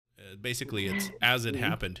Basically, it's as it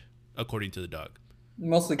happened, according to the dog.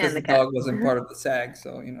 Mostly because And the the cat. dog wasn't part of the SAG,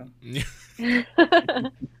 so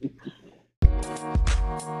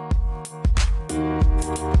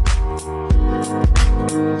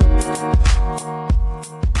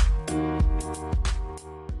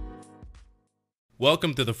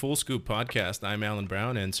Welcome to the Full Scoop Podcast. I'm Alan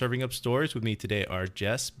Brown, and serving up stories with me today are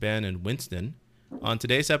Jess, Ben, and Winston. On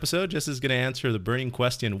today's episode, Jess is going to answer the burning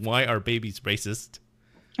question, why are babies racist?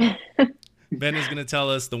 Ben is going to tell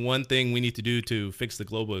us the one thing we need to do to fix the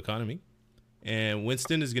global economy. And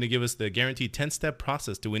Winston is going to give us the guaranteed 10-step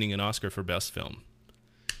process to winning an Oscar for Best Film.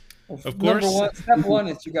 Of course. Step one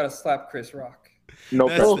is you got to slap Chris Rock. No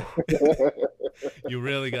problem. You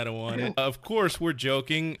really got to want it. Of course, we're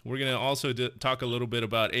joking. We're going to also talk a little bit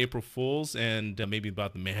about April Fools and maybe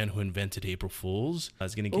about the man who invented April Fools.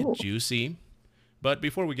 It's going to get juicy. But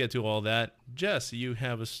before we get to all that, Jess, you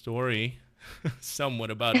have a story somewhat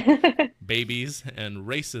about babies and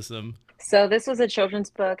racism. So this was a children's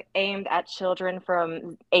book aimed at children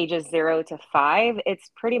from ages 0 to 5. It's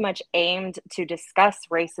pretty much aimed to discuss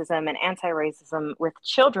racism and anti-racism with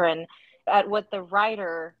children at what the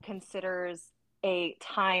writer considers a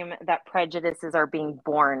time that prejudices are being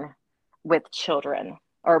born with children,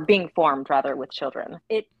 or being formed rather with children.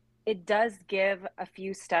 It does give a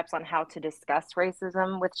few steps on how to discuss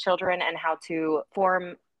racism with children and how to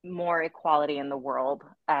form more equality in the world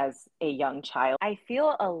as a young child. I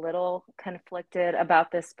feel a little conflicted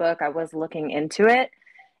about this book. I was looking into it,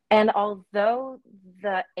 and although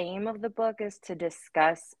the aim of the book is to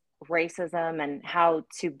discuss racism and how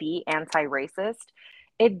to be anti-racist,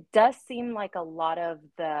 it does seem like a lot of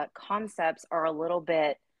the concepts are a little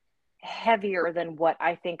bit heavier than what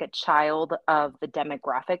I think a child of the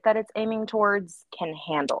demographic that it's aiming towards can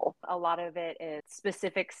handle. A lot of it is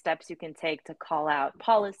specific steps you can take to call out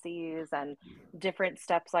policies and different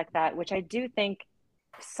steps like that, which I do think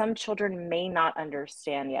some children may not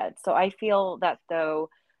understand yet. So I feel that though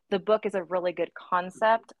the book is a really good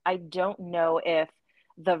concept, I don't know if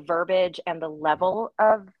the verbiage and the level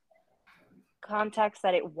of context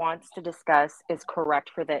that it wants to discuss is correct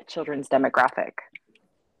for the children's demographic.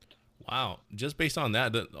 Wow. Just based on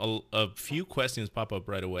that, a few questions pop up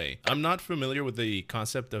right away. I'm not familiar with the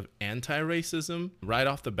concept of anti-racism. Right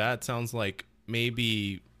off the bat, sounds like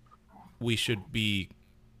maybe we should be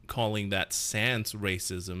calling that sans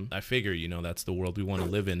racism. I figure, that's the world we want to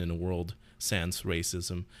live in a world sans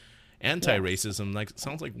racism. Anti-racism, like,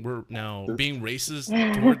 sounds like we're now being racist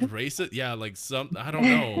towards racist. Yeah, like I don't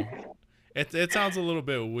know. It sounds a little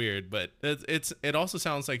bit weird, but it also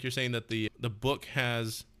sounds like you're saying that the book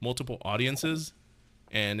has multiple audiences,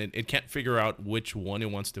 and it can't figure out which one it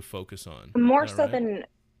wants to focus on. More so right?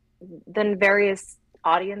 than various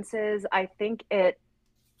audiences, I think it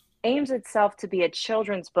aims itself to be a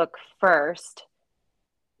children's book first,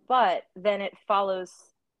 but then it follows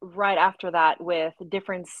right after that with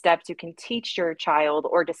different steps you can teach your child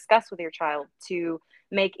or discuss with your child to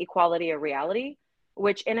make equality a reality,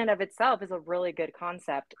 which in and of itself is a really good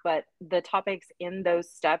concept, but the topics in those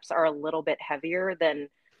steps are a little bit heavier than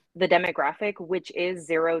the demographic, which is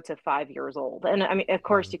 0 to 5 years old. And I mean, of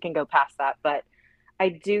course you can go past that, but I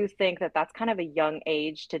do think that that's kind of a young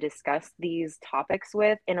age to discuss these topics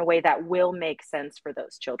with in a way that will make sense for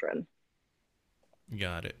those children.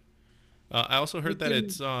 Got it. I also heard that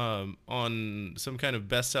it's on some kind of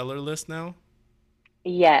bestseller list now.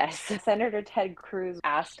 Yes, Senator Ted Cruz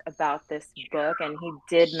asked about this book, and he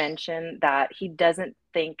did mention that he doesn't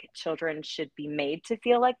think children should be made to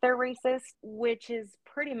feel like they're racist, which is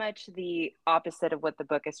pretty much the opposite of what the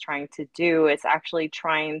book is trying to do. It's actually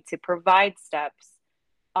trying to provide steps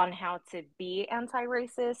on how to be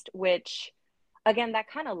anti-racist, which, again, that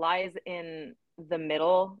kind of lies in the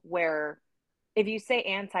middle, where if you say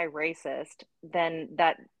anti-racist, then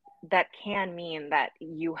that can mean that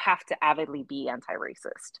you have to avidly be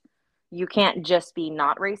anti-racist. You can't just be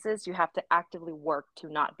not racist. You have to actively work to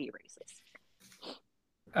not be racist.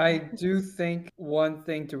 I do think one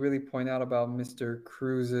thing to really point out about Mr.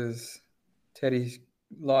 Cruz's, Teddy's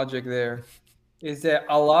logic there is that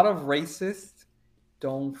a lot of racists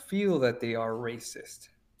don't feel that they are racist.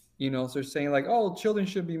 So they're saying like, oh, children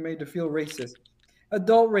should be made to feel racist.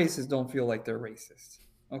 Adult racists don't feel like they're racist.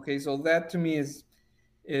 Okay, so that to me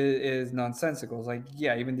is nonsensical. It's like,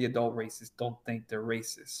 yeah, even the adult racists don't think they're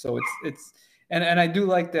racist. So it's and I do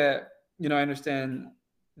like that. I understand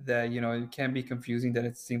that it can be confusing, that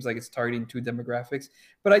it seems like it's targeting two demographics,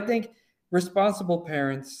 but I think responsible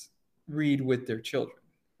parents read with their children,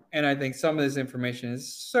 and I think some of this information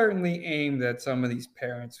is certainly aimed at some of these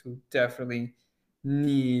parents who definitely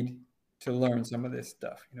need to learn some of this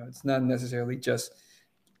stuff. It's not necessarily just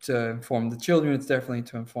to inform the children. It's definitely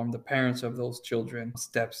to inform the parents of those children,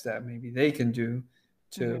 steps that maybe they can do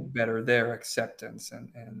to better their acceptance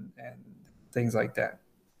and things like that.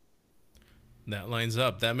 That lines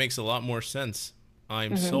up. That makes a lot more sense.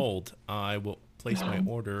 I'm sold. I will place my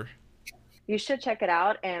order. You should check it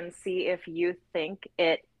out and see if you think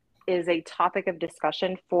it is a topic of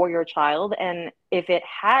discussion for your child, and if it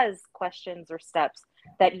has questions or steps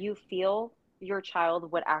that you feel your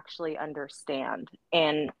child would actually understand,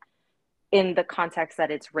 and in the context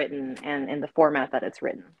that it's written and in the format that it's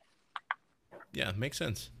written. Yeah, makes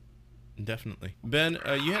sense. Definitely. Ben,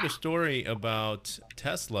 you had a story about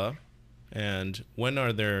Tesla. And when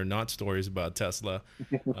are there not stories about Tesla?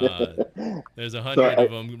 There's 100 of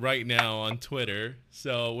them right now on Twitter.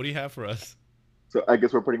 So what do you have for us? So I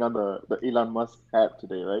guess we're putting on the Elon Musk hat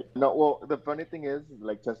today, right? No, well, the funny thing is,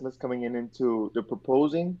 like, Tesla's coming they're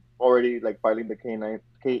proposing already, like, filing the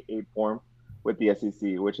K8 form with the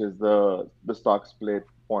SEC, which is the stock split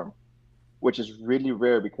form, which is really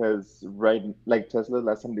rare because, right, like, Tesla,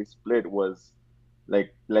 last time they split was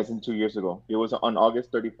like less than 2 years ago. It was on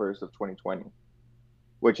August 31st of 2020,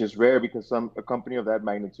 which is rare because a company of that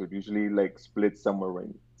magnitude usually like splits somewhere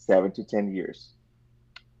in 7 to 10 years.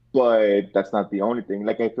 But that's not the only thing.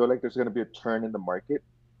 Like, I feel like there's going to be a turn in the market,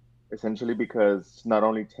 essentially because not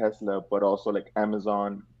only Tesla, but also like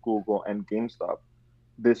Amazon, Google, and GameStop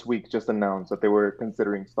this week just announced that they were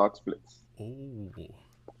considering stock splits. Ooh.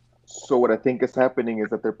 So what I think is happening is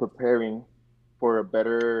that they're preparing for a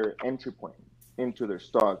better entry point into their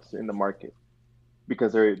stocks in the market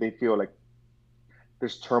because they feel like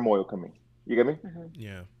there's turmoil coming. You get me?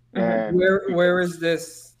 Yeah. And where is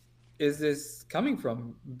this coming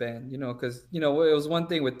from, Ben? You know, because it was one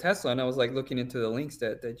thing with Tesla, and I was like looking into the links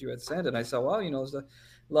that you had sent, and I saw, wow, there's a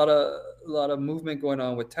lot of movement going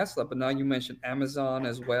on with Tesla. But now you mentioned Amazon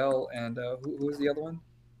as well, and who's the other one?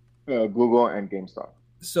 Google and GameStop.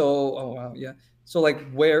 So, oh wow, yeah. So, like,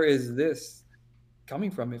 where is this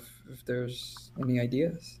coming from, if there's any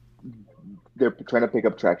ideas? They're trying to pick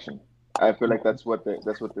up traction. I feel like that's what this,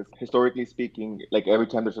 historically speaking, like every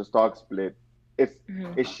time there's a stock split,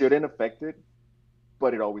 it shouldn't affect it,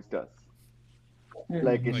 but it always does.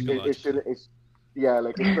 Like it shouldn't.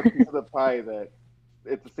 Like it's a piece of the pie that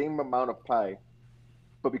it's the same amount of pie,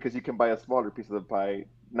 but because you can buy a smaller piece of the pie,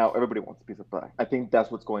 now everybody wants a piece of pie. I think that's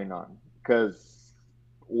what's going on. Because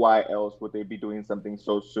why else would they be doing something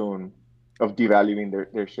so soon of devaluing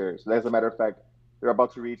their shares? As a matter of fact, they're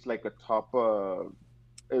about to reach like a top a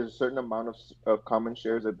certain amount of common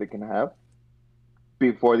shares that they can have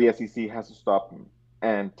before the SEC has to stop them,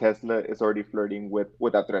 and Tesla is already flirting with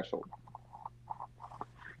that threshold.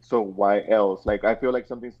 So why else? Like, I feel like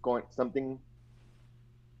something.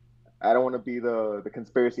 I don't want to be the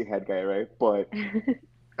conspiracy head guy, right? But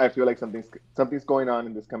I feel like something's going on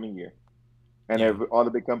in this coming year. And all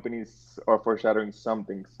the big companies are foreshadowing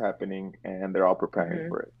something's happening, and they're all preparing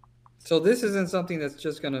for it. So this isn't something that's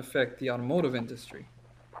just going to affect the automotive industry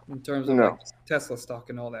in terms of like Tesla stock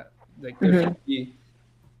and all that. Like, there should be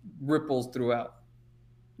ripples throughout.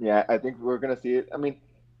 Yeah, I think we're going to see it. I mean,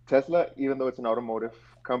 Tesla, even though it's an automotive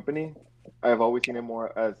company, I've always seen it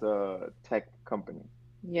more as a tech company.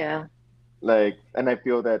 Yeah. Like, and I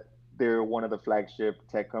feel that they're one of the flagship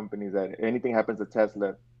tech companies that anything happens to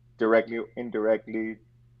Tesla, directly or indirectly,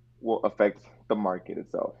 will affect the market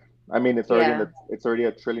itself. I mean, it's already it's already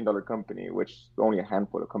 $1 trillion company, which only a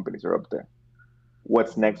handful of companies are up there.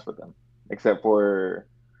 What's next for them, except for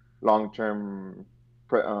long-term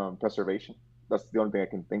preservation? That's the only thing I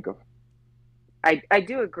can think of. I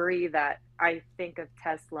do agree that I think of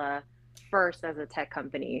Tesla first as a tech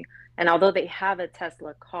company. And although they have a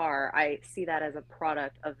Tesla car, I see that as a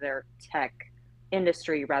product of their tech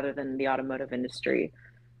industry rather than the automotive industry.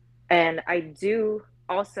 And I do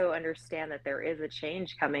also understand that there is a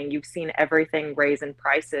change coming. You've seen everything raise in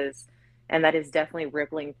prices, and that is definitely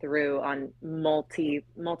rippling through on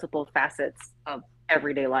multiple facets of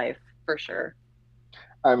everyday life, for sure.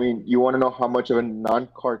 I mean, you want to know how much of a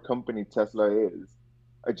non-car company Tesla is?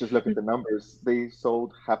 I just look at the numbers. They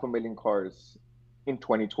sold 500,000 cars in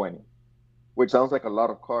 2020, which sounds like a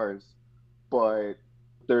lot of cars, but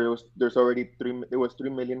there was 3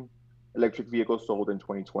 million electric vehicles sold in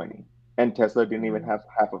 2020, and Tesla didn't even have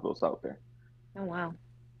half of those out there. Oh wow.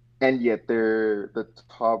 And yet they're the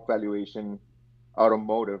top valuation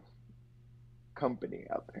automotive company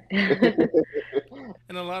out there.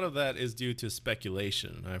 And a lot of that is due to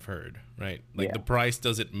speculation, I've heard, right? Like the price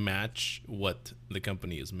doesn't match what the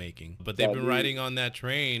company is making. But they've been riding on that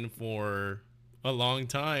train for a long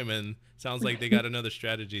time, and sounds like they got another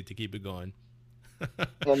strategy to keep it going.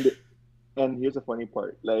 And here's the funny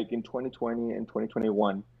part. Like in 2020 and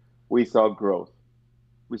 2021, we saw growth.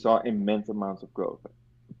 We saw immense amounts of growth.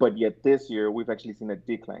 But yet this year, we've actually seen a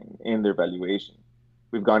decline in their valuation.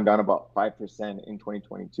 We've gone down about 5% in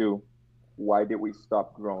 2022. Why did we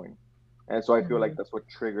stop growing? And so I feel like that's what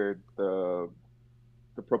triggered the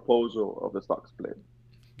proposal of the stock split.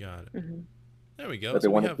 Got it. There we go. That they So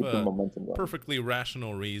we want to have keep the momentum going. perfectly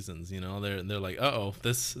rational reasons. You know, they're like, oh,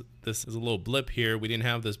 this is a little blip here. We didn't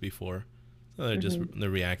have this before, so they're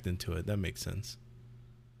reacting to it. That makes sense.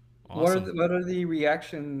 Awesome. What are the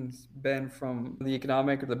reactions been from the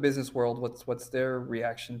economic or the business world? What's their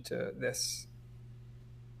reaction to this?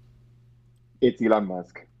 It's Elon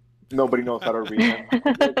Musk. Nobody knows how to read him.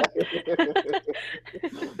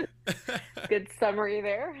 Good summary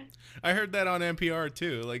there. I heard that on NPR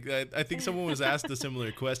too. Like I think someone was asked a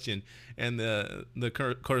similar question, and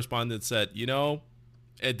the correspondent said, you know,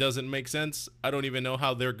 it doesn't make sense. I don't even know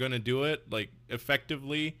how they're gonna do it. Like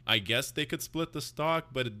effectively, I guess they could split the stock,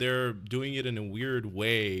 but they're doing it in a weird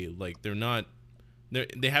way. Like they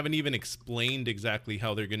haven't even explained exactly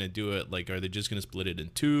how they're gonna do it. Like, are they just gonna split it in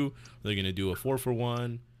two? Are they gonna do a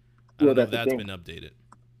 4-for-1? I don't know if that's been updated.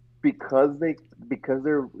 Because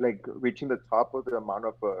they're like reaching the top of the amount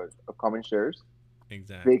of common shares.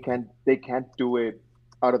 Exactly. They can't do it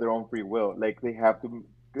out of their own free will. Like they have to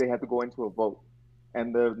go into a vote,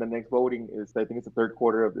 and the next voting is, I think it's the third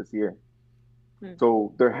quarter of this year.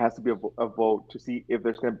 So there has to be a vote to see if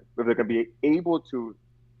they're gonna be able to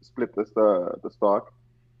split the stock,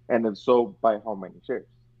 and if so, by how many shares?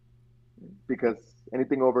 Because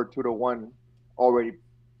anything over 2-to-1 already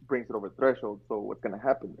brings it over the threshold. So what's gonna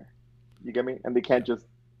happen there? You get me? And they can't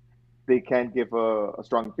give a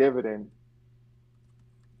strong dividend,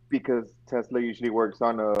 because Tesla usually works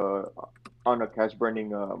on a cash burning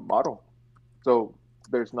model. So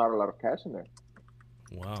there's not a lot of cash in there.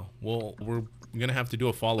 Wow. Well, we're gonna have to do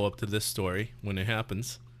a follow-up to this story when it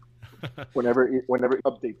happens. whenever it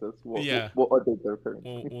updates us, we'll update their current.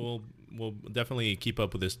 We'll definitely keep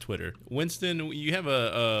up with this Twitter. Winston, you have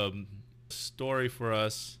a story for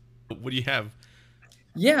us. What do you have?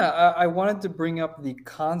 Yeah, I wanted to bring up the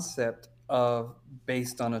concept of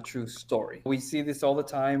based on a true story. We see this all the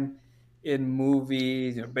time in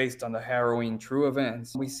movies, based on the harrowing true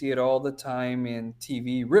events. We see it all the time in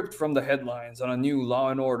TV, ripped from the headlines on a new Law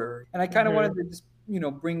and Order. And I kind of wanted to just,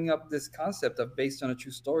 bring up this concept of based on a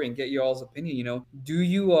true story and get you all's opinion.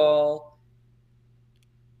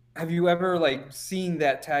 Have you ever seen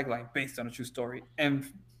that tagline, based on a true story, and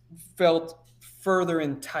felt further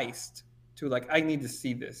enticed to I need to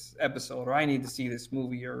see this episode, or I need to see this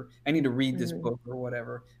movie, or I need to read this book, or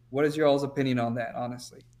whatever? What is your all's opinion on that,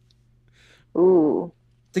 honestly? Ooh.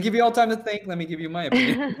 To give you all time to think, let me give you my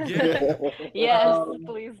opinion. Yes,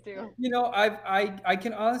 please do. I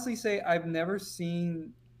can honestly say I've never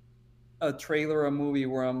seen a trailer or a movie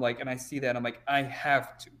where I'm and I see that I'm I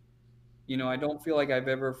have to. I don't feel like I've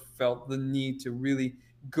ever felt the need to really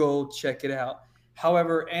go check it out.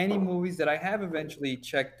 However, any movies that I have eventually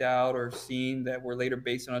checked out or seen that were later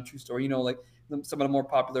based on a true story, some of the more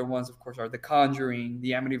popular ones, of course, are The Conjuring,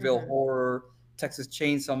 the Amityville Horror, Texas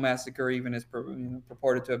Chainsaw Massacre, even is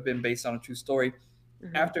purported to have been based on a true story.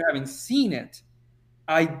 After having seen it,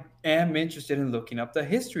 I am interested in looking up the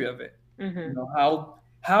history of it.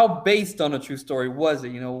 How based on a true story was it?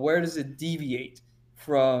 Where does it deviate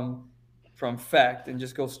from fact and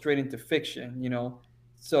just go straight into fiction?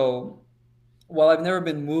 So while I've never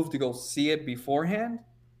been moved to go see it beforehand,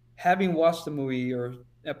 having watched the movie or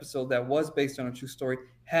episode that was based on a true story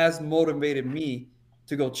has motivated me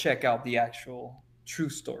to go check out the actual true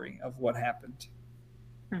story of what happened.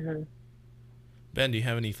 Ben, do you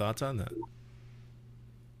have any thoughts on that?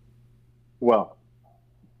 Well,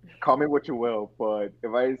 call me what you will, but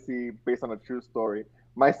if I see based on a true story,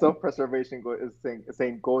 my self-preservation is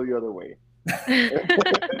saying go the other way.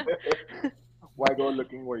 Why go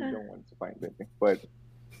looking where you don't want to find anything? But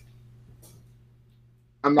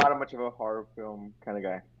I'm not much of a horror film kind of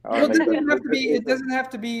guy. It doesn't have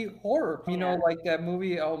to be horror. Like that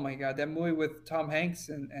movie. Oh my God, that movie with Tom Hanks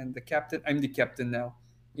and the captain. I'm the captain now.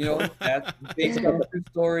 That's based on a true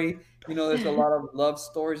story. There's a lot of love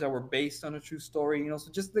stories that were based on a true story.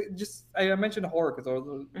 So I mentioned horror because those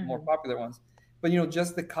are the more popular ones. But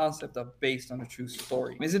just the concept of based on a true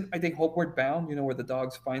story. Isn't, I think, Homeward Bound, where the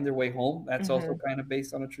dogs find their way home? That's also kind of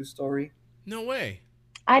based on a true story. No way.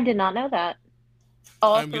 I did not know that.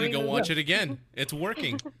 I'm going to go watch it again. It's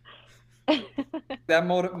working. That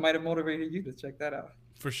might have motivated you to check that out.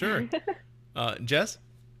 For sure. Jess?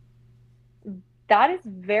 That is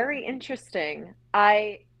very interesting.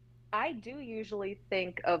 I do usually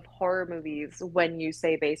think of horror movies when you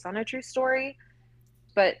say based on a true story.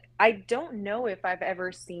 but I don't know if I've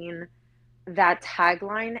ever seen that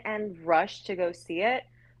tagline and rush to go see it,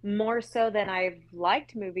 more so than I've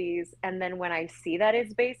liked movies, and then when I see that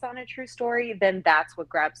it's based on a true story, then that's what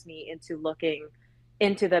grabs me into looking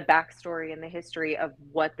into the backstory and the history of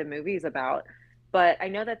what the movie's about. But I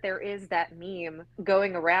know that there is that meme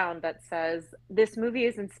going around that says, "This movie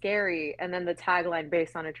isn't scary," and then the tagline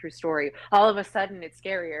based on a true story. All of a sudden, it's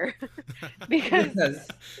scarier because, Yes.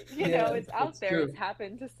 it's out It's there, true. it's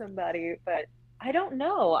happened to somebody. But I don't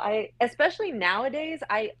know. Especially nowadays,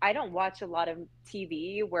 I don't watch a lot of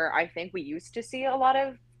TV where I think we used to see a lot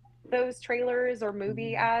of those trailers or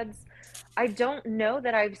movie Mhm. ads. I don't know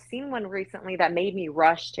that I've seen one recently that made me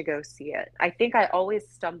rush to go see it. I think I always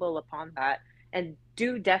stumble upon that and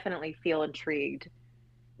do definitely feel intrigued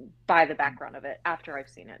by the background of it after I've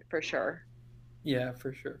seen it, for sure. Yeah,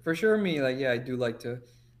 for sure. For sure, me, like, yeah, I do like to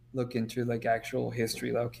look into like actual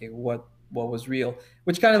history. Like, okay, what was real?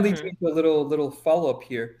 Which kind of leads me Mhm. to a little follow up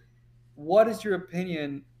here. What is your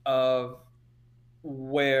opinion of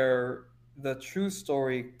where the true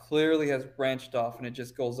story clearly has branched off and it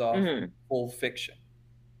just goes off in Mhm. full fiction?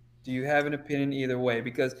 Do you have an opinion either way?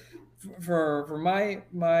 Because for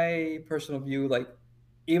my personal view, like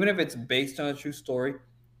even if it's based on a true story,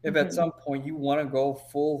 if at Mhm. some point you want to go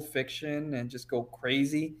full fiction and just go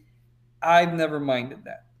crazy, I've never minded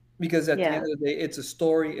that because at the end Yeah. of the day, it's a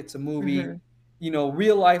story, it's a movie. Mhm.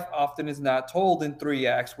 Real life often is not told in three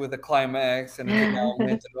acts with a climax and a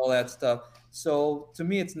denouement and all that stuff. So to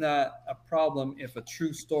me, it's not a problem if a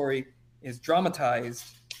true story is dramatized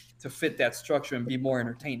to fit that structure and be more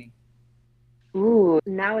entertaining. Ooh,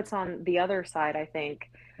 now it's on the other side, I think,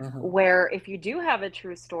 Uh-huh. where if you do have a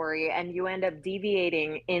true story and you end up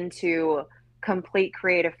deviating into complete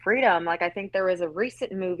creative freedom, like I think there was a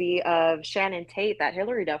recent movie of Shannon Tate that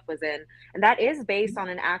Hilary Duff was in, and that is based on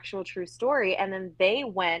an actual true story. And then they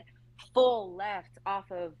went full left off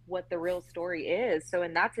of what the real story is. So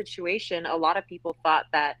in that situation, a lot of people thought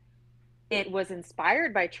that it was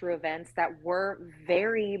inspired by true events that were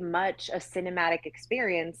very much a cinematic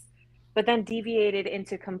experience, but then deviated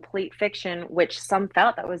into complete fiction, which some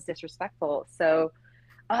felt that was disrespectful. So,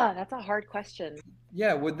 that's a hard question.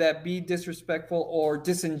 Yeah, would that be disrespectful or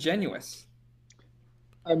disingenuous?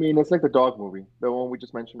 I mean, it's like the dog movie, the one we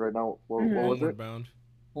just mentioned right now. What Mhm. was it? Homeward Bound.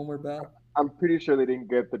 Homeward Bound? I'm pretty sure they didn't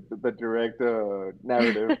get the direct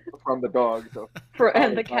narrative from the dog, so For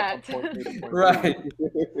and the it's not from cat. point A to point B. Right.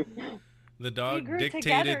 The We dog grew together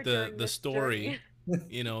dictated the during the this story,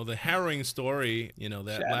 journey. the harrowing story, that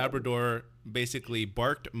Shadow. Labrador basically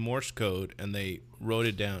barked Morse code and they wrote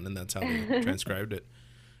it down and that's how they transcribed it.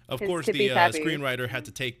 Of His course, the tippy tappies. screenwriter had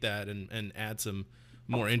to take that and add some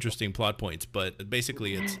more interesting plot points, but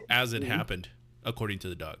basically it's as it happened according to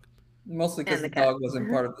the dog. Mostly because And the the cat. dog wasn't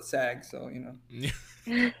part of the SAG, so.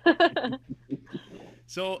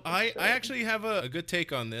 So I actually have a good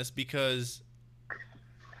take on this because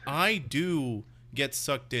I do get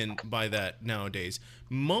sucked in by that nowadays.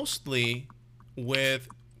 Mostly with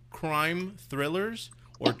crime thrillers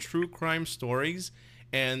or true crime stories.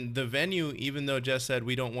 And the venue, even though Jess said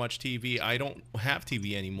we don't watch TV, I don't have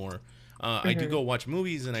TV anymore. I do Mhm. go watch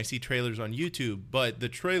movies and I see trailers on YouTube, but the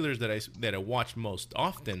trailers that I watch most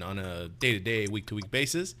often on a day-to-day, week-to-week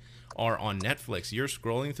basis are on Netflix. You're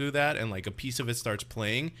scrolling through that and like a piece of it starts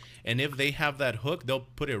playing, and if they have that hook, they'll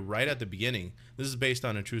put it right at the beginning. This is based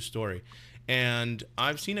on a true story. And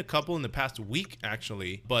I've seen a couple in the past week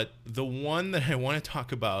actually, but the one that I want to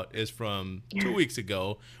talk about is from 2 weeks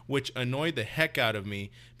ago, which annoyed the heck out of me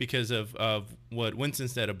because of what Winston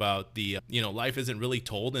said about the life isn't really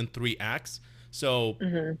told in 3 acts. So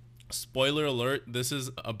Mhm. spoiler alert, this is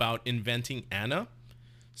about inventing Anna.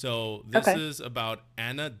 So this Okay. is about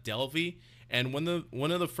Anna Delvey, and one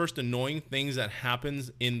of the first annoying things that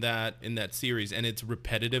happens in that series, and it's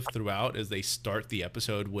repetitive throughout, is they start the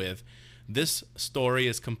episode with, "This story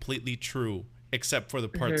is completely true except for the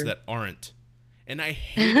parts Mhm. that aren't." And I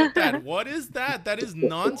hated that. What is that? That is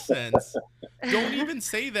nonsense. Don't even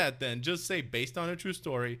say that then. Just say based on a true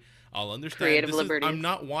story. I'll understand. Creative This is I'm liberties.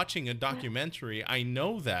 not watching a documentary. I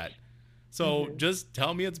know that. So Mhm. just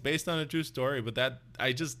tell me it's based on a true story, but that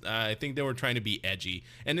I think they were trying to be edgy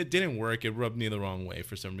and it didn't work. It rubbed me the wrong way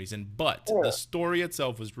for some reason. But the Yeah. story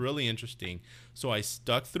itself was really interesting. So I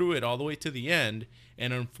stuck through it all the way to the end,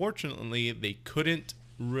 and unfortunately they couldn't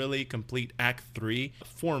really complete act 3.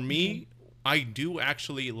 For Mhm. me, I do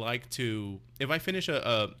actually like to, if I finish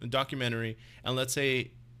a documentary and let's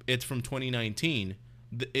say it's from 2019,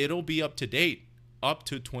 it'll be up to date up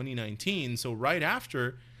to 2019. So right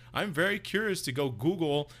after, I'm very curious to go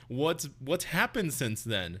Google what's happened since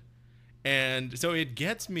then. And so it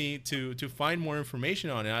gets me to find more information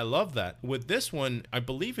on it. I love that. With this one, I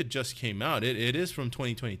believe it just came out. It is from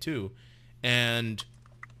 2022. And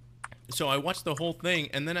so I watched the whole thing,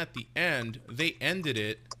 and then at the end, they ended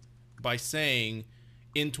it by saying,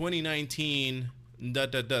 in 2019,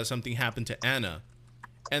 something happened to Anna.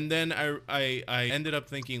 And then I ended up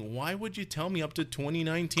thinking, why would you tell me up to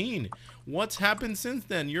 2019? What's happened since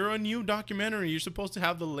then? You're a new documentary. You're supposed to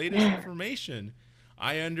have the latest information.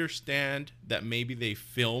 I understand that maybe they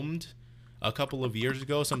filmed a couple of years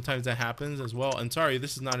ago. Sometimes that happens as well. And sorry,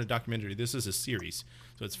 this is not a documentary. This is a series.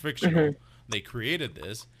 So it's fictional. They created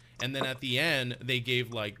this. And then at the end, they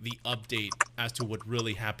gave like the update as to what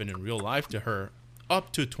really happened in real life to her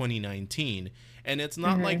up to 2019. And it's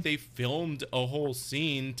not like they filmed a whole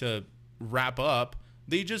scene to wrap up.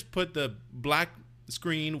 They just put the black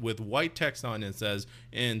screen with white text on it and says,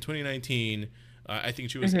 in 2019, I think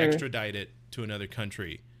she was extradited to another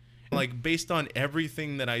country. Like, based on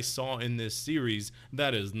everything that I saw in this series,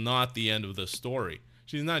 that is not the end of the story.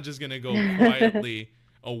 She's not just going to go quietly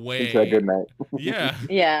away. Good night. Yeah.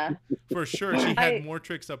 Yeah. For sure. She had more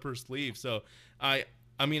tricks up her sleeve. So I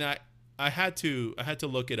had to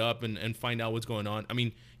look it up and find out what's going on. I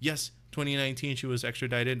mean, yes, 2019 she was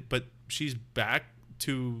extradited, but she's back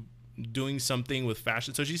to doing something with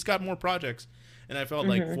fashion. So she's got more projects. And I felt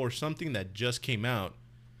like for something that just came out,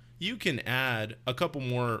 you can add a couple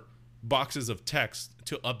more boxes of text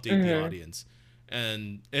to update the audience.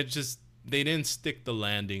 And it just, they didn't stick the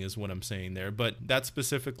landing is what I'm saying there. But that's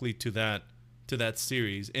specifically to that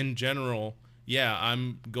series. In general, yeah,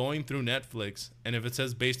 I'm going through Netflix, and if it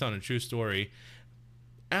says based on a true story,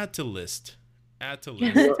 add to list.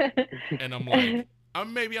 And I'm like,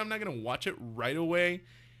 I'm not going to watch it right away,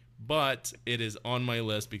 but it is on my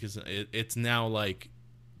list because it's now like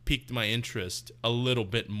piqued my interest a little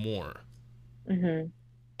bit more.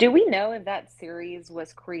 Do we know if that series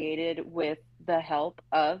was created with the help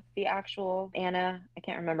of the actual Anna? I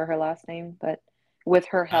can't remember her last name, but with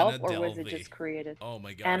her help, Anna or was it Delvey. just created? Oh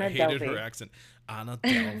my god, Anna I hated Delvey. her accent. Anna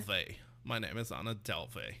Delvey. My name is Anna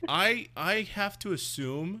Delvey. I have to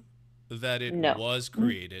assume that it was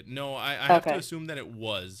created. No, I have to assume that it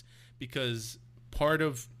was, because part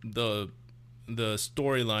of the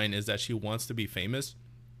storyline is that she wants to be famous,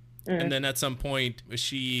 and then at some point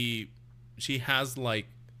she has like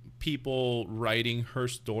people writing her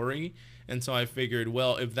story, and so I figured,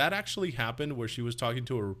 well, if that actually happened where she was talking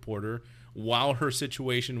to a reporter while her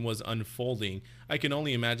situation was unfolding, I can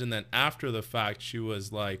only imagine that after the fact she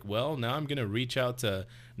was like, well, now I'm gonna reach out to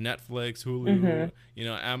Netflix, Hulu,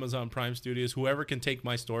 Amazon Prime Studios, whoever can take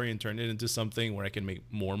my story and turn it into something where I can make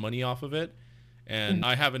more money off of it. And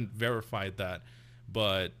I haven't verified that,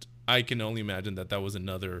 but I can only imagine that was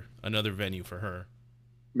another venue for her.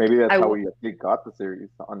 Maybe that's how we actually got the series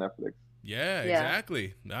on Netflix. Yeah,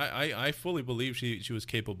 exactly. I fully believe she was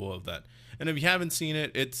capable of that. And if you haven't seen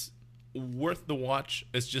it, it's worth the watch.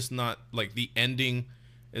 It's just not like the ending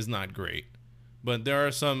is not great, but there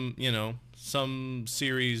are some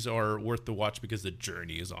series are worth the watch because the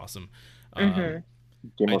journey is awesome.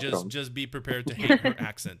 Just be prepared to hate her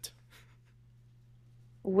accent,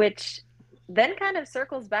 which then kind of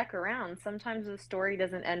circles back around. Sometimes the story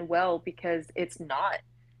doesn't end well because it's not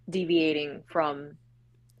deviating from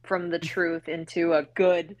the truth into a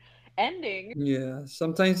good ending. Yeah,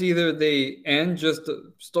 sometimes either they end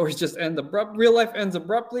the stories just end real life ends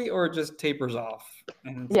abruptly, or it just tapers off.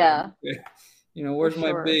 And yeah. Like, where's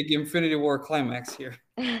my big Infinity War climax here?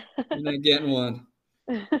 You're not getting one.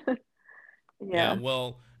 Yeah.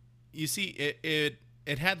 Well, you see,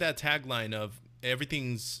 it had that tagline of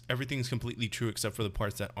everything's completely true except for the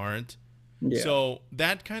parts that aren't. Yeah. So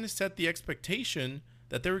that kind of set the expectation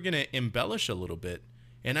that they were going to embellish a little bit,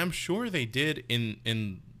 and I'm sure they did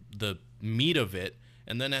in the meat of it.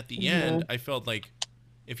 And then at the end, I felt like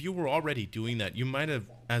if you were already doing that, you might have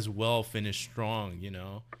as well finished strong,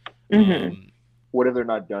 What if they're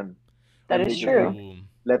not done? That is true.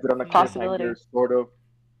 Left it on a cliffhanger, sort of.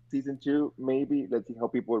 Season 2, maybe. Let's see how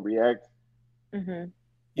people react.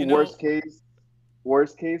 Worst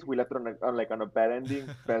case, we left it on a bad ending.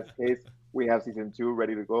 Best case, we have season 2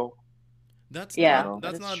 ready to go. That's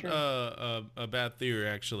not a bad theory,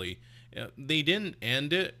 actually. They didn't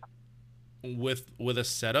end it with a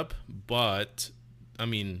setup, but I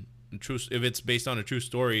mean, if it's based on a true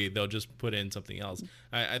story, they'll just put in something else.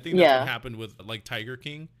 I think that's what happened with like Tiger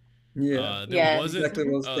King. There wasn't exactly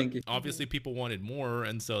what I was thinking. Obviously, people wanted more,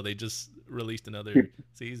 and so they just released another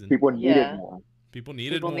season. People needed more. People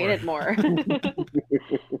needed more.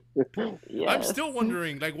 Yes. I'm still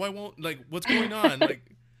wondering, like, what's going on? Like,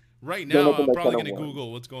 right now, I'm probably gonna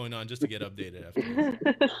Google what's going on just to get updated after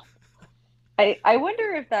this. I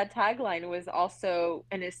wonder if that tagline was also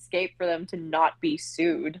an escape for them to not be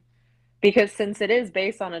sued. Because since it is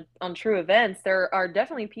based on true events, there are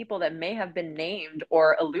definitely people that may have been named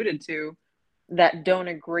or alluded to that don't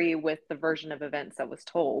agree with the version of events that was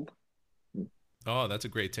told. Oh, that's a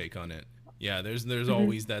great take on it. Yeah, there's Mhm.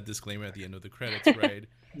 always that disclaimer at the end of the credits, right?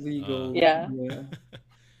 Legal. Yeah.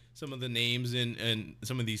 Some of the names and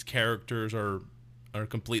some of these characters are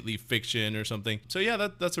completely fiction or something. So yeah,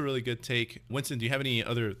 that's a really good take. Winston, do you have any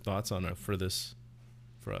other thoughts on for this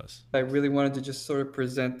for us? I really wanted to just sort of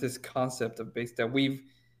present this concept of base that we've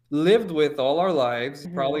lived with all our lives,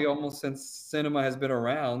 probably almost since cinema has been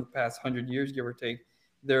around, the past 100 years, give or take.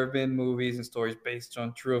 There have been movies and stories based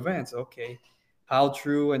on true events. Okay, how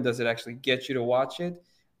true, and does it actually get you to watch it?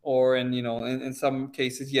 Or in some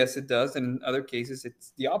cases, yes, it does, and in other cases,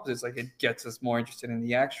 it's the opposite. It's like it gets us more interested in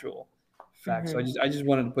the actual facts. So I just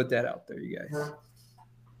wanted to put that out there, you guys.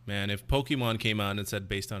 Man, if Pokemon came out and said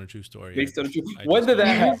based on a true story, Based on a true. I'd When just did go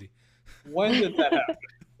that happen? crazy. When did that happen?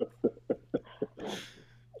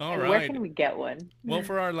 All And right. where can we get one? Well,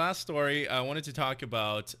 for our last story, I wanted to talk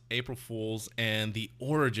about April Fools and the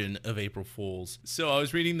origin of April Fools. So I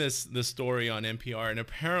was reading this story on NPR, and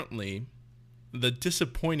apparently the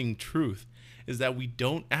disappointing truth is that we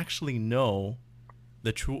don't actually know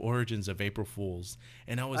the true origins of April Fools.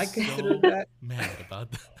 And I was consider so that mad about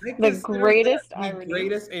that. I The consider greatest that the irony.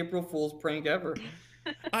 greatest April Fool's prank ever.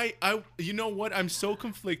 I you know what? I'm so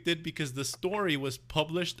conflicted because the story was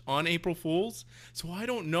published on April Fools, so I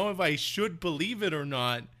don't know if I should believe it or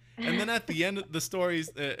not. And then at the end of the stories,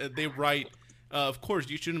 they write, of course,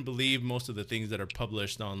 you shouldn't believe most of the things that are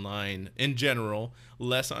published online in general,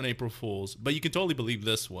 less on April Fools, but you can totally believe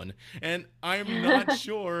this one. And I'm not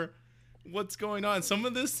sure what's going on. Some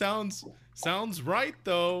of this sounds right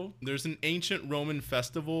though. There's an ancient Roman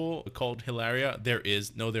festival called Hilaria. There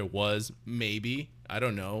was, maybe, I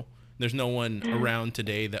don't know. There's no one around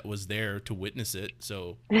today that was there to witness it,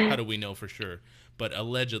 so how do we know for sure? But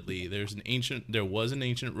allegedly there was an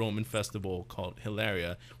ancient Roman festival called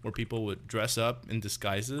Hilaria where people would dress up in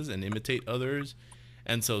disguises and imitate others,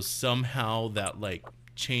 and so somehow that like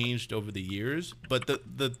changed over the years. But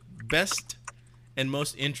the best and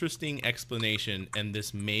most interesting explanation, and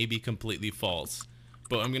this may be completely false,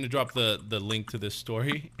 but I'm going to drop the link to this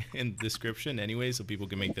story in the description anyway so people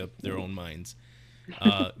can make up their own minds.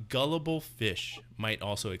 Gullible fish might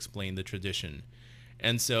also explain the tradition.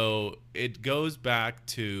 And so it goes back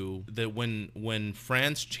to when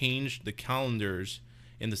France changed the calendars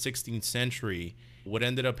in the 16th century, what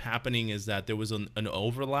ended up happening is that there was an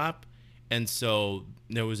overlap. And so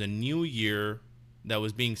there was a new year that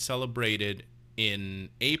was being celebrated in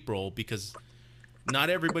April because not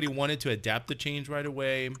everybody wanted to adapt the change right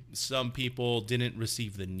away. Some people didn't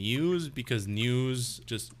receive the news because news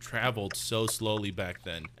just traveled so slowly back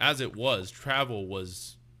then. As it was, travel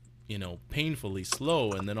was, painfully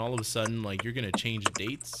slow, and then all of a sudden, like, you're gonna change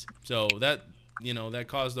dates. So that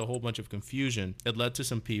caused a whole bunch of confusion. It led to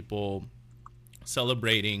some people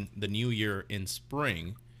celebrating the new year in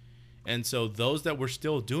spring. And so those that were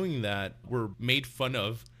still doing that were made fun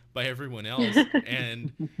of by everyone else,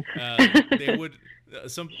 and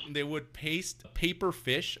they would paste paper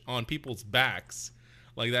fish on people's backs,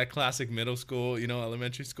 like that classic middle school,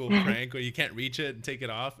 elementary school prank where you can't reach it and take it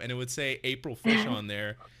off, and it would say April fish on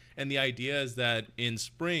there. And the idea is that in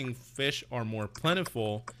spring, fish are more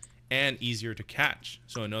plentiful and easier to catch.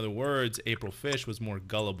 So in other words, April fish was more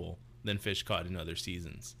gullible than fish caught in other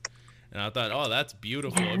seasons. And I thought, oh, that's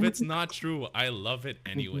beautiful. If it's not true, I love it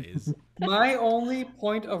anyways. My only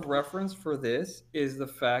point of reference for this is the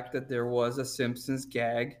fact that there was a Simpsons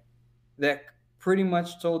gag that pretty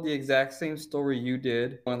much told the exact same story you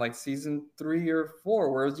did on like season 3 or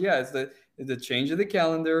 4. Whereas, yeah, it's the change of the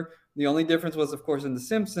calendar. The only difference was, of course, in the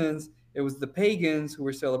Simpsons, it was the pagans who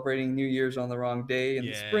were celebrating New Year's on the wrong day in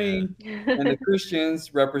the spring, and the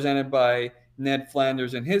Christians, represented by Ned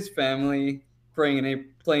Flanders and his family,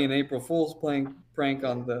 playing April Fool's prank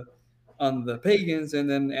on the pagans, and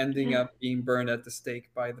then ending up being burned at the stake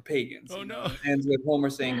by the pagans. Oh no! It ends with Homer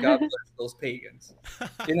saying, "God bless those pagans."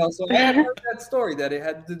 So I had heard that story that it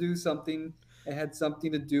had to do something. It had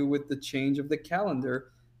something to do with the change of the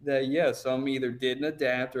calendar. That some either didn't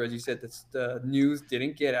adapt, or as you said, the news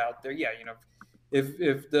didn't get out there.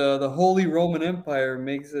 If the Holy Roman Empire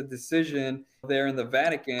makes a decision there in the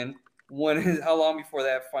Vatican, how long before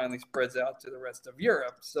that finally spreads out to the rest of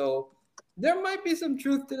Europe? So there might be some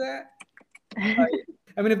truth to that.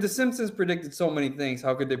 I mean, if The Simpsons predicted so many things,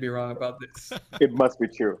 how could they be wrong about this? It must be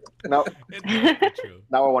true. Now, It must be true.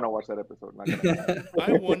 now I want to watch that episode. Not gonna lie.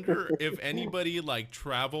 I wonder if anybody like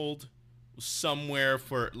traveled somewhere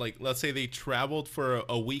for like, let's say they traveled for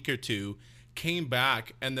a week or two, came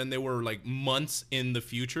back, and then they were like months in the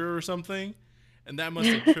future or something, and that must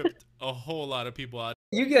have tripped a whole lot of people out.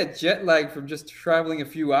 You get jet lag from just traveling a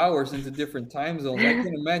few hours into different time zones. I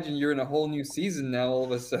can imagine you're in a whole new season now all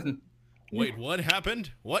of a sudden. Wait, what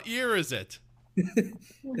happened? What year is it?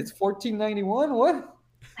 It's 1491? What?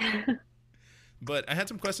 But I had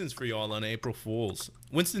some questions for y'all on April Fools.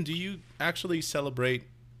 Winston, do you actually celebrate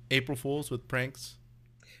April Fools with pranks?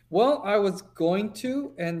 Well, I was going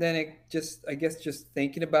to, and then I guess just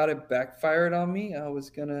thinking about it backfired on me. I was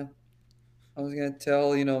gonna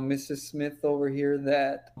tell, Mrs. Smith over here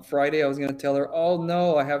that Friday I was gonna tell her, oh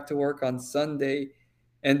no, I have to work on Sunday.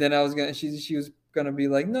 And then she was gonna be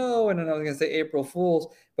like, no, and then I was gonna say April Fools.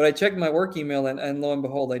 But I checked my work email and lo and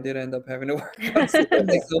behold, I did end up having to work on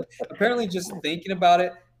Sunday. So apparently just thinking about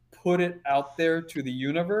it, put it out there to the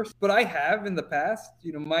universe. But I have in the past,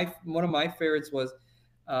 one of my favorites was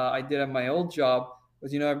I did at my old job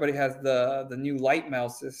was, everybody has the new light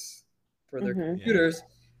mouses for their computers.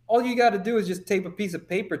 All you got to do is just tape a piece of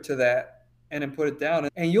paper to that and then put it down.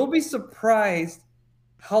 And you'll be surprised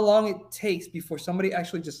how long it takes before somebody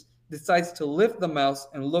actually just decides to lift the mouse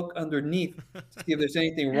and look underneath to see if there's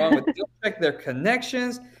anything wrong with it. They'll check their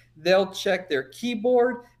connections. They'll check their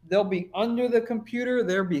keyboard. They'll be under the computer.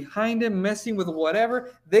 They're behind it messing with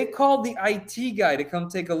whatever. They called the IT guy to come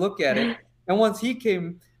take a look at it. And once he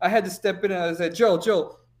came, I had to step in and I said, Joe,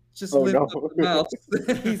 just lift up the mouse.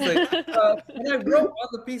 He's like, and I wrote on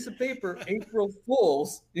the piece of paper, April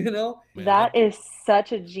Fools, Man, That is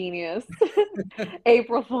such a genius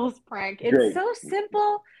April Fool's prank. It's Great. so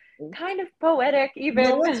simple, kind of poetic even.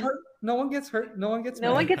 No one's hurt. No one gets hurt. No one gets No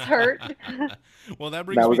mad. one gets hurt. Well, that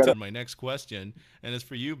brings Now me we to gotta- my next question, and it's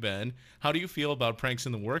for you, Ben. How do you feel about pranks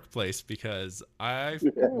in the workplace? Because I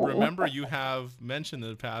remember you have mentioned in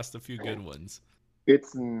the past a few good ones.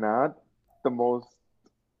 It's not the most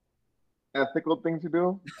ethical thing to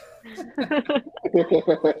do.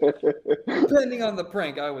 Depending on the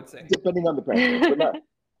prank, I would say. Depending on the prank.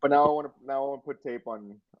 But now I want to put tape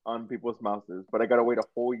on people's mouses. But I gotta wait a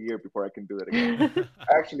whole year before I can do that again.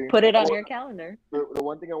 Actually, Put it on your calendar. the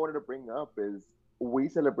one thing I wanted to bring up is we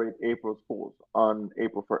celebrate April Fools on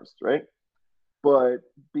April 1st, right? But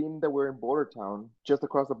being that we're in border town, just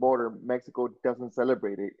across the border, Mexico doesn't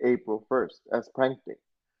celebrate it April 1st as prank day.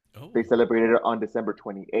 Oh, They celebrated it on December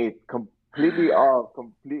 28th, completely off,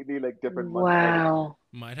 completely like different month. Wow.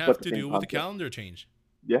 might have But to the do same with the concept. calendar change.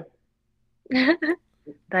 Yeah.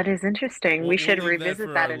 That is interesting. We'll We should leave revisit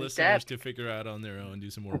for that our in listeners depth. to figure out on their own, do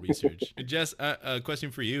some more research. Jess, a question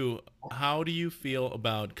for you: how do you feel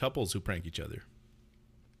about couples who prank each other?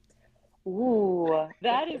 Ooh,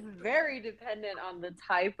 that is very dependent on the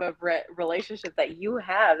type of relationship that you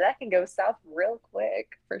have. That can go south real quick,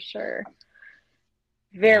 for sure.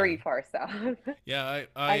 Very far south. Yeah,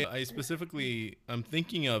 I specifically, I'm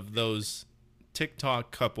thinking of those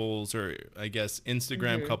TikTok couples, or I guess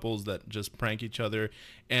Instagram couples that just prank each other,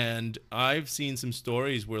 and I've seen some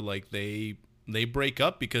stories where like they break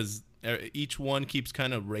up because each one keeps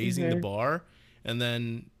kind of raising the bar, and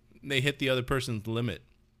then they hit the other person's limit.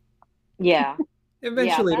 Yeah.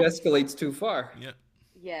 Eventually, Yeah, it escalates too far. Yeah.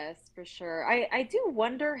 Yes, for sure. I do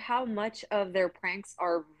wonder how much of their pranks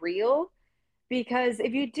are real, because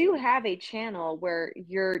if you do have a channel where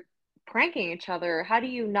you're pranking each other, how do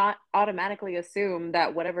you not automatically assume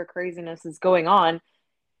that whatever craziness is going on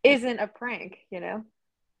isn't a prank, you know?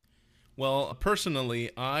 Well,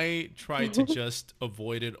 personally, I try to just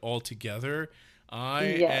avoid it altogether.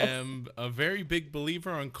 I Yes. am a very big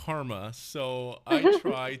believer on karma, so I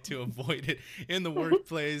try to avoid it in the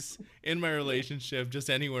workplace, in my relationship, just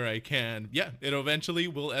anywhere I can. Yeah, it eventually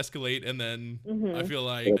will escalate, and then I feel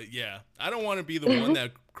like, yeah, I don't want to be the one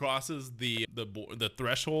that crosses the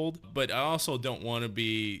threshold, but I also don't want to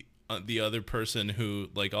be the other person who,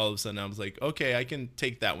 like, all of a sudden I was like, okay, I can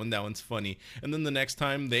take that one. That one's funny. And then the next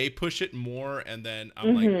time they push it more, and then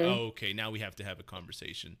I'm like, oh, okay, now we have to have a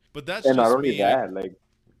conversation. But that's And just not only me. that, like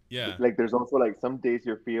Yeah. like there's also like some days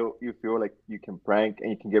you feel like you can prank and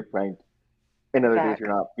you can get pranked, and other days Back. you're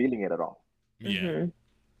not feeling it at all. Yeah.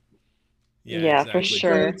 Yeah, for exactly.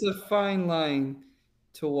 sure. It's a fine line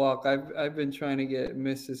to walk. I've been trying to get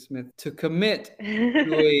Mrs. Smith to commit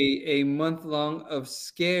to a month long of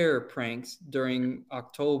scare pranks during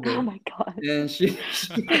October. Oh my God. And she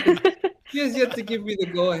has yet to give me the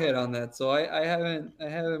go ahead on that. So I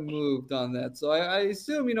haven't moved on that. So I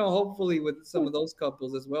assume, hopefully with some of those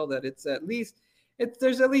couples as well, that there's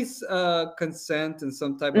at least consent and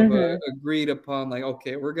some type of agreed upon, like,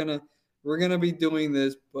 okay, we're gonna be doing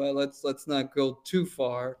this, but let's not go too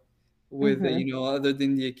far. with it, other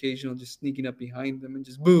than the occasional just sneaking up behind them and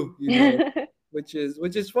just boo, which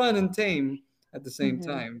is fun and tame at the same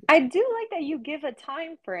time. I do like that you give a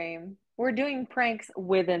time frame. We're doing pranks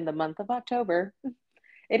within the month of October.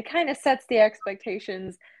 It kind of sets the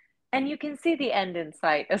expectations, and you can see the end in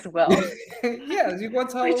sight as well. Yeah,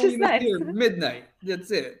 once Which is Halloween nice. is here, midnight.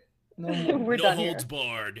 That's it. No more. We're No done holds here.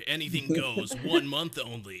 barred. Anything goes. 1 month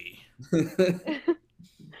only.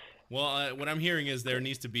 Well, what I'm hearing is there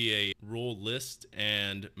needs to be a rule list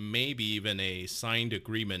and maybe even a signed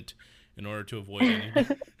agreement in order to avoid any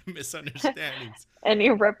misunderstandings. Any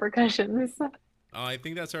repercussions? I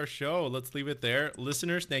think that's our show. Let's leave it there.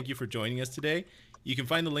 Listeners, thank you for joining us today. You can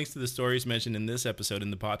find the links to the stories mentioned in this episode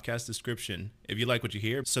in the podcast description. If you like what you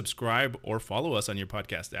hear, subscribe or follow us on your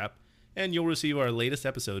podcast app, and you'll receive our latest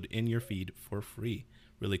episode in your feed for free.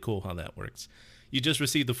 Really cool how that works. You just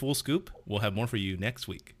received the full scoop. We'll have more for you next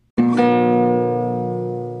week.